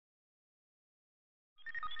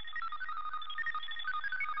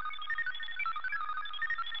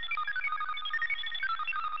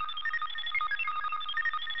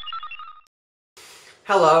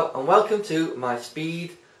Hello and welcome to my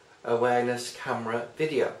speed awareness camera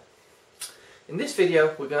video. In this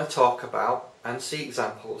video we're going to talk about and see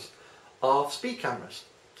examples of speed cameras,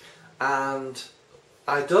 and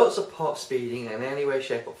I don't support speeding in any way,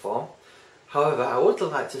 shape or form. However, I would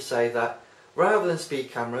like to say that rather than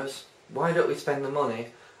speed cameras, why don't we spend the money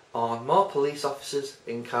on more police officers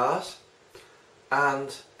in cars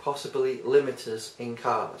and possibly limiters in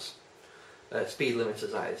cars, speed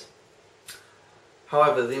limiters that is.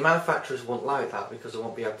 However, the manufacturers won't like that because they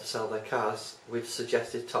won't be able to sell their cars with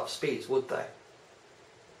suggested top speeds, would they?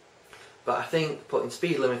 But I think putting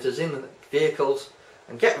speed limiters in vehicles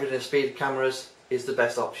and getting rid of speed cameras is the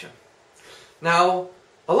best option. Now,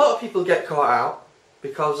 a lot of people get caught out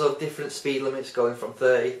because of different speed limits going from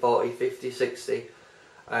 30, 40, 50, 60,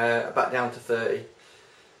 back down to 30.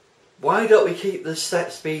 Why don't we keep the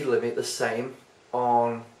set speed limit the same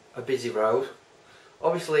on a busy road?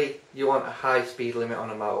 Obviously, you want a high speed limit on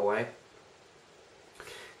a motorway.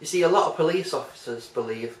 You see, a lot of police officers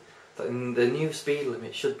believe that the new speed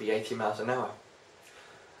limit should be 80 miles an hour.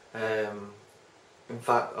 In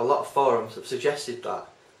fact, a lot of forums have suggested that.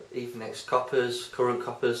 Even ex-coppers, current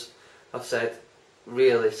coppers have said,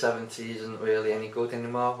 really 70 isn't really any good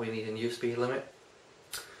anymore, we need a new speed limit.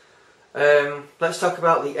 Let's talk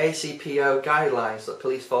about the ACPO guidelines that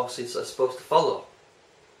police forces are supposed to follow,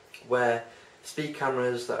 where speed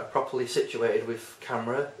cameras that are properly situated with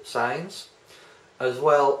camera signs, as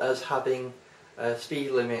well as having a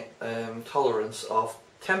speed limit tolerance of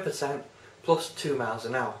 10% plus 2 miles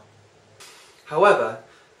an hour. However,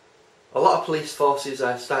 a lot of police forces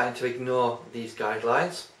are starting to ignore these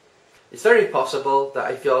guidelines. It's very possible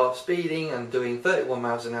that if you're speeding and doing 31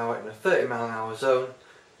 miles an hour in a 30 mile an hour zone,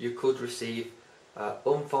 you could receive an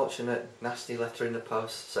unfortunate nasty letter in the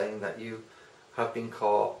post saying that you have been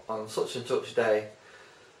caught on such and such day.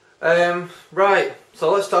 Right,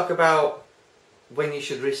 so let's talk about when you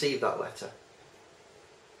should receive that letter.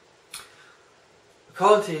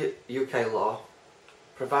 According to UK law,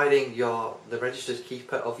 providing you're the registered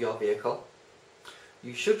keeper of your vehicle,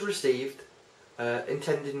 you should receive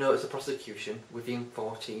intended notice of prosecution within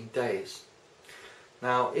 14 days.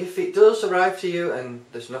 Now, if it does arrive to you and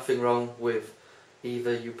there's nothing wrong with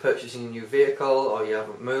either you purchasing a new vehicle or you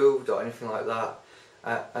haven't moved or anything like that,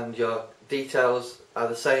 and your details are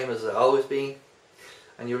the same as they've always been,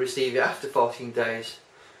 and you receive it after 14 days,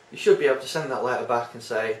 you should be able to send that letter back and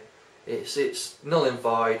say it's null and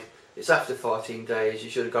void, it's after 14 days,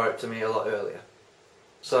 you should have got it to me a lot earlier.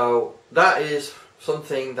 So that is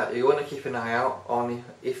something that you want to keep an eye out on.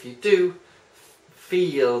 If you do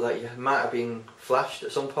feel that you might have been flashed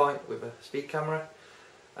at some point with a speed camera,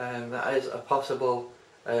 that is a possible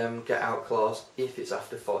get out clause if it's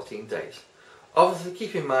after 14 days. Obviously,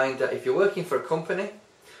 keep in mind that if you're working for a company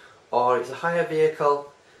or it's a hire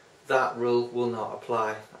vehicle, that rule will not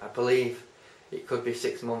apply. I believe it could be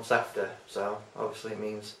 6 months after, so obviously it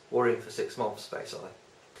means worrying for 6 months basically.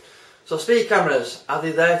 So speed cameras, are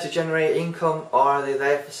they there to generate income or are they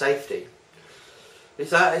there for safety?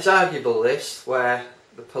 It's arguable this, where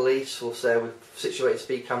the police will say we've situated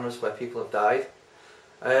speed cameras where people have died.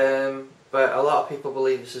 But a lot of people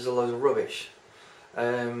believe this is a load of rubbish.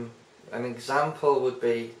 An example would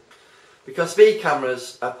be, because speed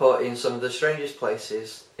cameras are put in some of the strangest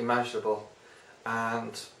places imaginable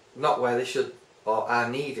and not where they should or are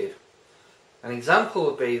needed. An example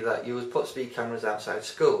would be that you would put speed cameras outside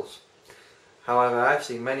schools. However, I've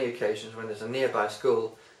seen many occasions when there's a nearby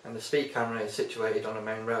school and the speed camera is situated on a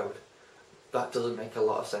main road. That doesn't make a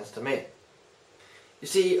lot of sense to me. You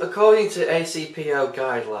see, according to ACPO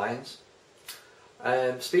guidelines,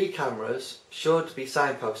 speed cameras should be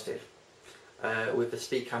signposted with the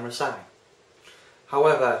speed camera sign.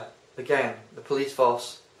 However, again, the police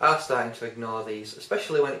force are starting to ignore these,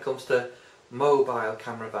 especially when it comes to mobile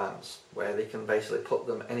camera vans, where they can basically put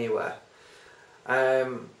them anywhere.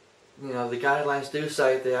 You know, the guidelines do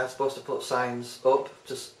say they are supposed to put signs up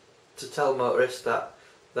just to tell motorists that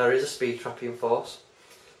there is a speed trap in force.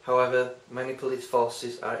 However, many police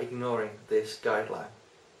forces are ignoring this guideline.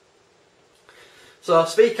 So,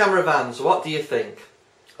 speed camera vans, what do you think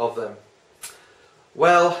of them?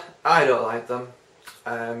 Well, I don't like them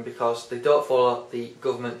because they don't follow the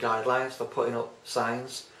government guidelines for putting up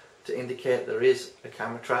signs to indicate there is a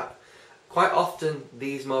camera trap. Quite often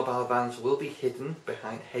these mobile vans will be hidden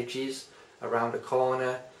behind hedges, around a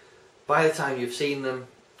corner. By the time you've seen them,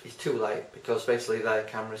 it's too late because basically their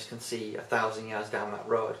cameras can see 1,000 yards down that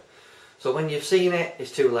road. So when you've seen it, it's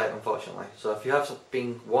too late, unfortunately. So if you have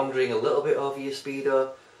been wandering a little bit over your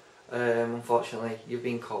speedo, unfortunately you've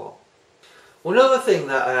been caught. One other thing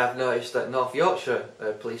that I have noticed that North Yorkshire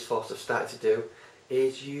Police Force have started to do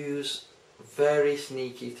is use very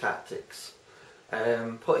sneaky tactics.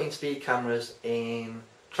 Putting speed cameras in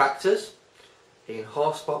tractors, in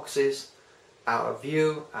horse boxes, out of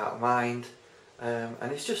view, out of mind,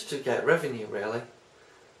 and it's just to get revenue really.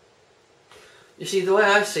 You see, the way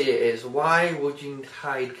I see it is, why would you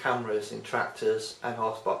hide cameras in tractors and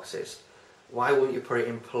horse boxes? Why wouldn't you put it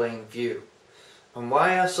in plain view? And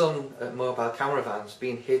why are some mobile camera vans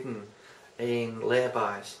being hidden in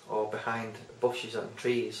laybys or behind bushes and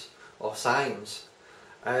trees or signs?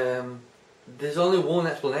 There's only one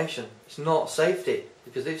explanation. It's not safety,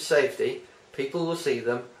 because if safety, people will see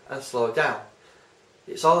them and slow down.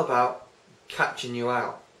 It's all about catching you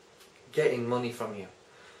out, getting money from you.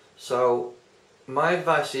 So my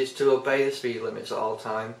advice is to obey the speed limits at all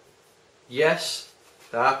time. Yes,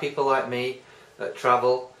 there are people like me that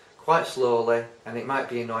travel quite slowly and it might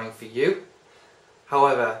be annoying for you.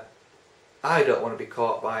 However, I don't want to be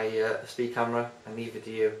caught by a speed camera, and neither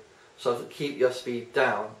do you. So keep your speed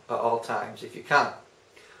down at all times if you can.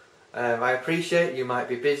 I appreciate you might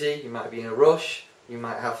be busy, you might be in a rush, you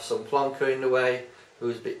might have some plonker in the way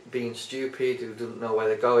who's being stupid, who doesn't know where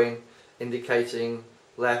they're going, indicating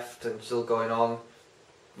left and still going on.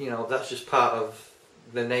 You know, that's just part of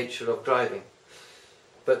the nature of driving.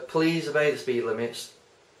 But please obey the speed limits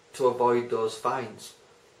to avoid those fines.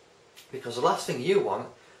 Because the last thing you want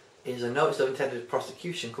is a notice of intended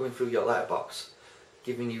prosecution coming through your letterbox,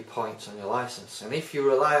 giving you points on your licence. And if you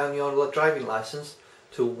rely on your driving licence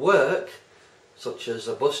to work, such as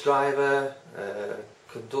a bus driver,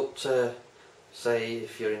 conductor, say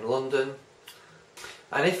if you're in London,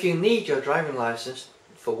 and if you need your driving licence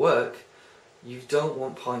for work, you don't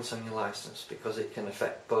want points on your licence, because it can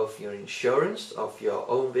affect both your insurance of your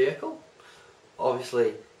own vehicle.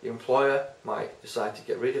 Obviously, your employer might decide to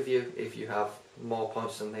get rid of you if you have more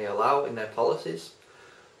points than they allow in their policies,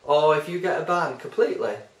 or if you get a ban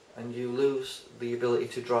completely and you lose the ability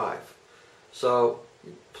to drive. So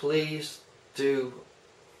please do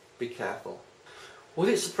be careful. Would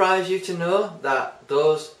it surprise you to know that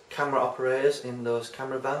those camera operators in those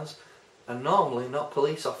camera vans are normally not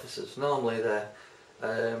police officers? Normally they're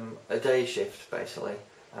a day shift basically,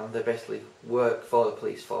 and they basically work for the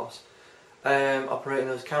police force, operating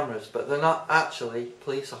those cameras, but they're not actually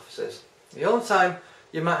police officers. The only time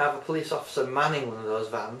you might have a police officer manning one of those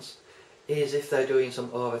vans is if they're doing some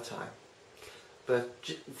overtime. But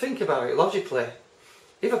think about it logically.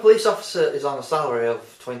 If a police officer is on a salary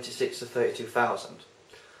of 26 to 32,000,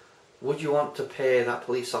 would you want to pay that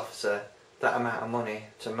police officer that amount of money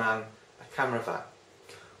to man a camera van?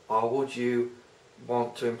 Or would you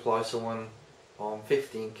want to employ someone on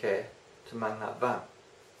 15k to man that van?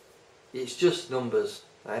 It's just numbers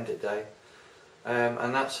at the end of the day.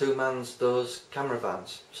 And that's who mans those camera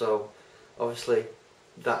vans. So obviously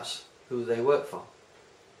that's who they work for.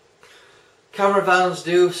 Camera vans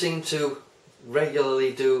do seem to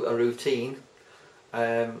regularly do a routine.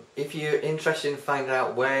 If you're interested in finding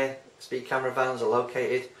out where speed camera vans are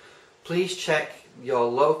located, please check your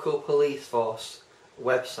local police force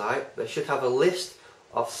website. They should have a list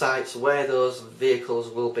of sites where those vehicles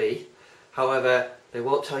will be. However, they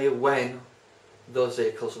won't tell you when those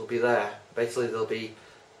vehicles will be there. Basically, there'll be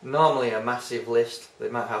normally a massive list. They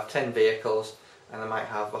might have 10 vehicles and they might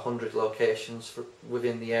have 100 locations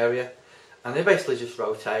within the area, and they basically just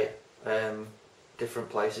rotate different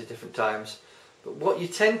places, different times. But what you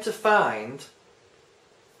tend to find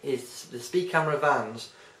is the speed camera vans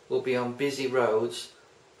will be on busy roads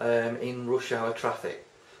in rush hour traffic.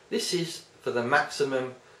 This is for the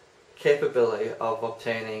maximum capability of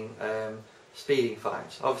obtaining speeding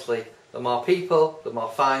fines. Obviously, the more people, the more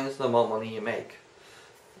fines, the more money you make.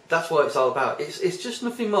 That's what it's all about. It's just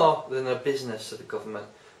nothing more than a business of the government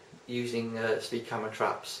using speed camera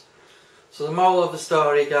traps. So the moral of the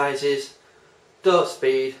story, guys, is don't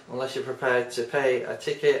speed unless you're prepared to pay a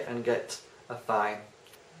ticket and get a fine.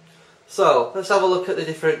 So let's have a look at the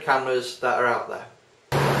different cameras that are out there.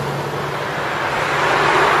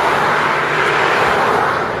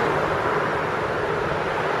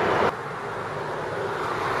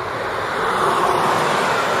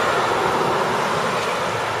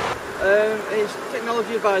 It's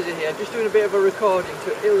Technology Advisor here. I'm just doing a bit of a recording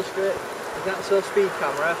to illustrate the Gatso speed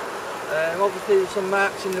camera. Obviously there's some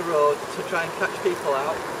marks in the road to try and catch people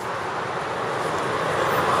out.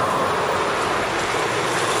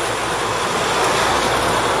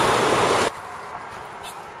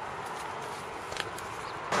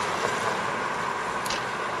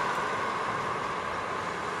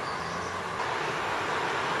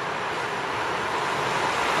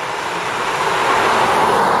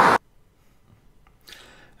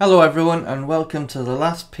 Hello everyone, and welcome to the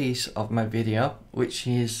last piece of my video, which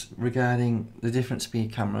is regarding the different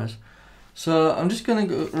speed cameras. So I'm just going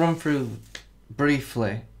to run through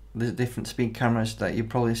briefly the different speed cameras that you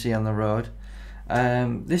probably see on the road.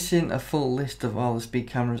 This isn't a full list of all the speed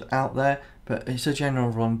cameras out there, but it's a general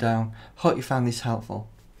rundown. Hope you found this helpful.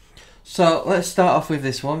 So let's start off with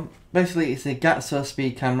this one. Basically it's the Gatso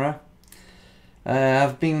speed camera.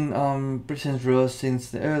 I've been on Britain's roads since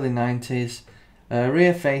the early 90s.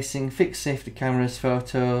 Rear facing fixed safety cameras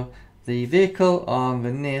photo the vehicle on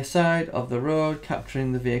the near side of the road,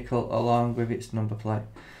 capturing the vehicle along with its number plate.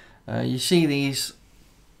 You see these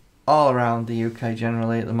all around the UK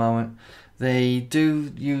generally at the moment. They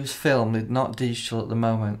do use film, they're not digital at the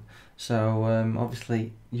moment. So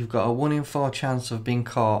obviously you've got a 1 in 4 chance of being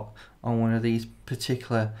caught on one of these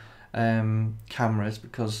particular cameras,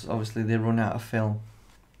 because obviously they run out of film.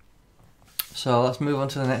 So let's move on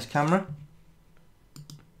to the next camera.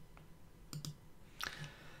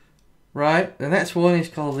 Right, the next one is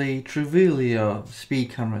called the Truvilio speed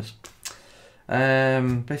cameras.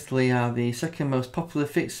 Basically are the second most popular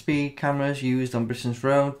fixed speed cameras used on Britain's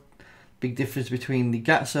road. Big difference between the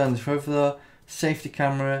Gatso and the Truvilio safety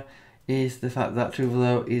camera is the fact that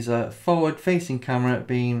Truvilio is a forward facing camera.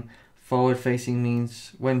 Being forward facing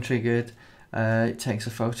means when triggered it takes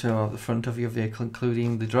a photo of the front of your vehicle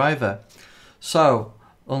including the driver. So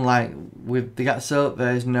unlike with the Gatso,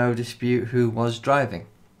 there is no dispute who was driving.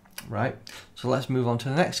 Right, so let's move on to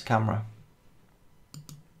the next camera.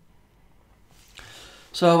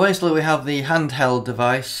 So basically we have the handheld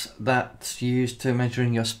device that's used to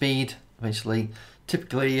measuring your speed. Basically,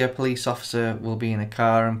 typically a police officer will be in a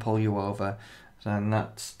car and pull you over, and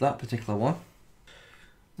that's that particular one.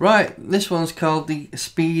 Right, this one's called the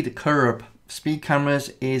Speed Curb. Speed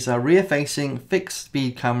cameras is a rear facing fixed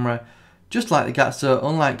speed camera, just like the Gatso.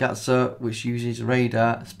 Unlike Gatso, which uses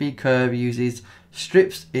radar, Speed Curb uses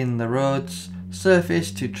strips in the road's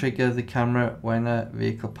surface to trigger the camera when a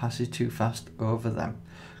vehicle passes too fast over them.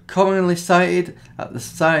 Commonly sighted at the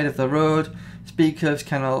side of the road, speed curbs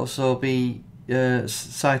can also be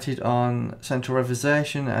sighted on central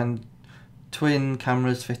reversation and twin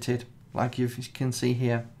cameras fitted, like you can see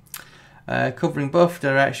here, covering both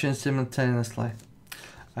directions simultaneously.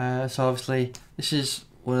 So obviously this is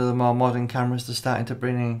one of the more modern cameras they're starting to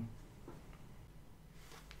bring in.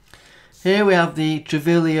 Here we have the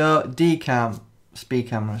Truvilio D-Cam speed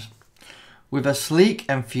cameras. With a sleek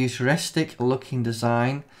and futuristic looking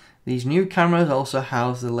design, these new cameras also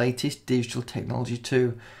house the latest digital technology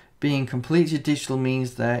too. Being completely digital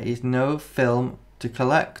means there is no film to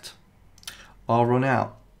collect or run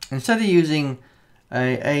out. Instead of using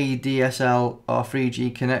a ADSL or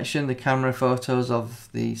 3G connection, the camera photos of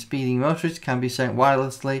the speeding motorist can be sent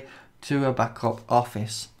wirelessly to a backup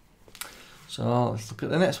office. So let's look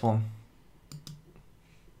at the next one.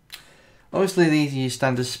 Obviously these are your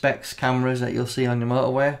standard specs cameras that you'll see on your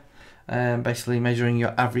motorway, basically measuring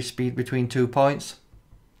your average speed between 2 points.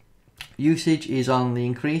 Usage is on the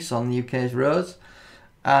increase on the UK's roads,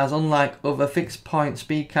 as unlike other fixed point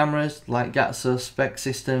speed cameras like Gatso spec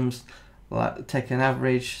systems take an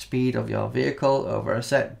average speed of your vehicle over a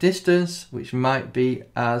set distance, which might be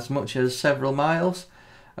as much as several miles.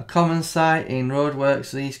 A common sight in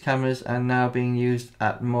roadworks, these cameras are now being used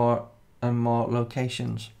at more and more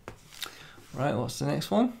locations. Right, what's the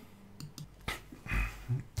next one?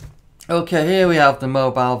 Okay, here we have the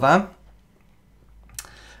mobile van.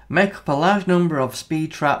 Make up a large number of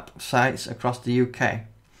speed trap sites across the UK.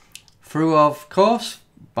 Through, of course,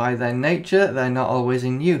 by their nature, they're not always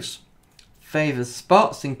in use. Favoured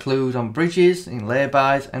spots include on bridges, in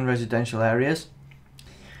laybys and residential areas.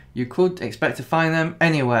 You could expect to find them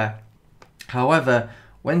anywhere. However,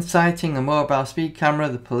 when sighting a mobile speed camera,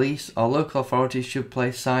 the police or local authorities should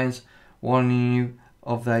place signs warning you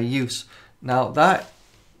of their use. Now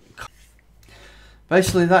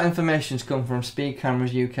basically that information's come from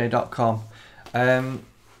speedcamerasuk.com.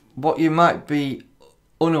 What you might be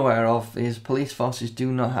unaware of is police forces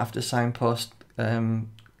do not have to signpost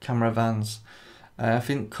camera vans. I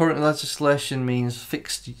think current legislation means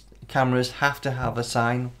fixed cameras have to have a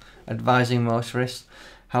sign advising motorists.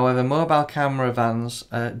 However, mobile camera vans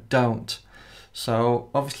don't.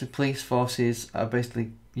 So obviously police forces are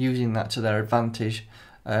basically using that to their advantage.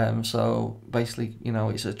 So basically, you know,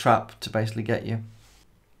 it's a trap to basically get you.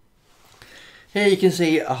 Here you can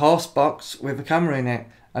see a horse box with a camera in it,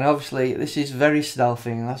 and obviously this is very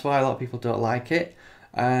stealthy, and that's why a lot of people don't like it.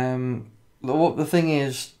 The thing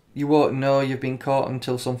is, you won't know you've been caught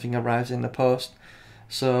until something arrives in the post.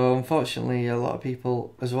 So unfortunately, a lot of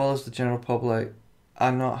people, as well as the general public,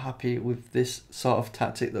 are not happy with this sort of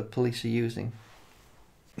tactic that police are using.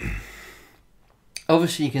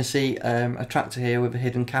 Obviously you can see a tractor here with a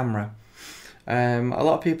hidden camera. A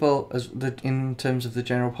lot of people, in terms of the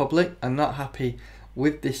general public, are not happy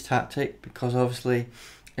with this tactic because obviously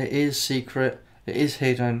it is secret, it is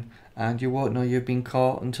hidden, and you won't know you've been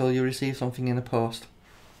caught until you receive something in the post.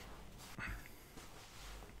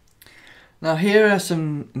 Now here are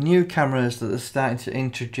some new cameras that they're starting to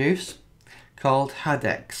introduce, called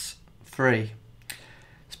HADEX 3.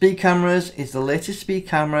 Speed cameras is the latest speed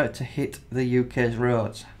camera to hit the UK's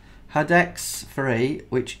roads. HADEX 3,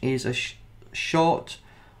 which is a short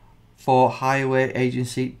for Highway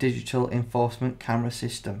Agency Digital Enforcement Camera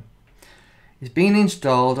System, is being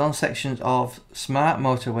installed on sections of smart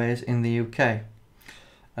motorways in the UK.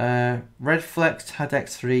 Redflex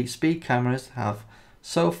HADEX 3 speed cameras have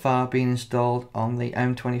so far been installed on the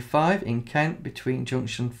M25 in Kent between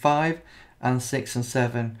junction 5 and 6 and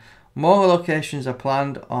 7. More locations are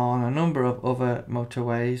planned on a number of other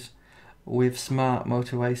motorways with smart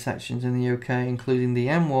motorway sections in the UK, including the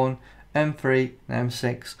M1, M3 and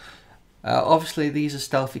M6. Obviously these are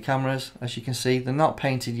stealthy cameras, as you can see. They're not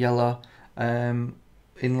painted yellow, in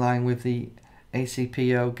line with the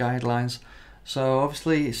ACPO guidelines. So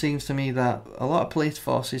obviously it seems to me that a lot of police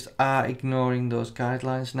forces are ignoring those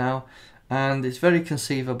guidelines now, and it's very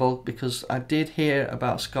conceivable because I did hear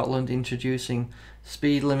about Scotland introducing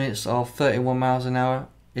speed limits of 31 miles an hour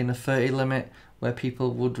in a 30 limit where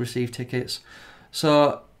people would receive tickets.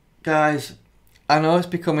 So guys, I know it's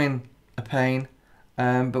becoming a pain,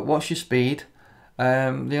 but watch your speed.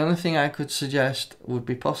 The only thing I could suggest would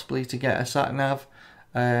be possibly to get a sat nav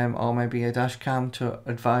or maybe a dash cam to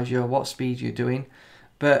advise you what speed you're doing.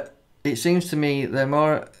 But it seems to me the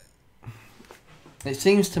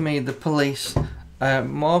police are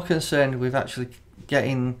more concerned with actually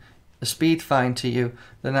getting a speed fine to you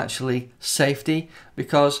than actually safety,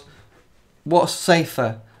 because what's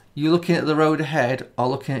safer, you looking at the road ahead or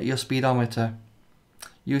looking at your speedometer?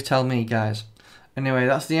 You tell me, guys. Anyway,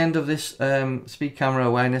 that's the end of this speed camera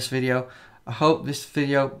awareness video. I hope this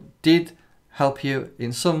video did help you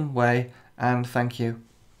in some way, and thank you.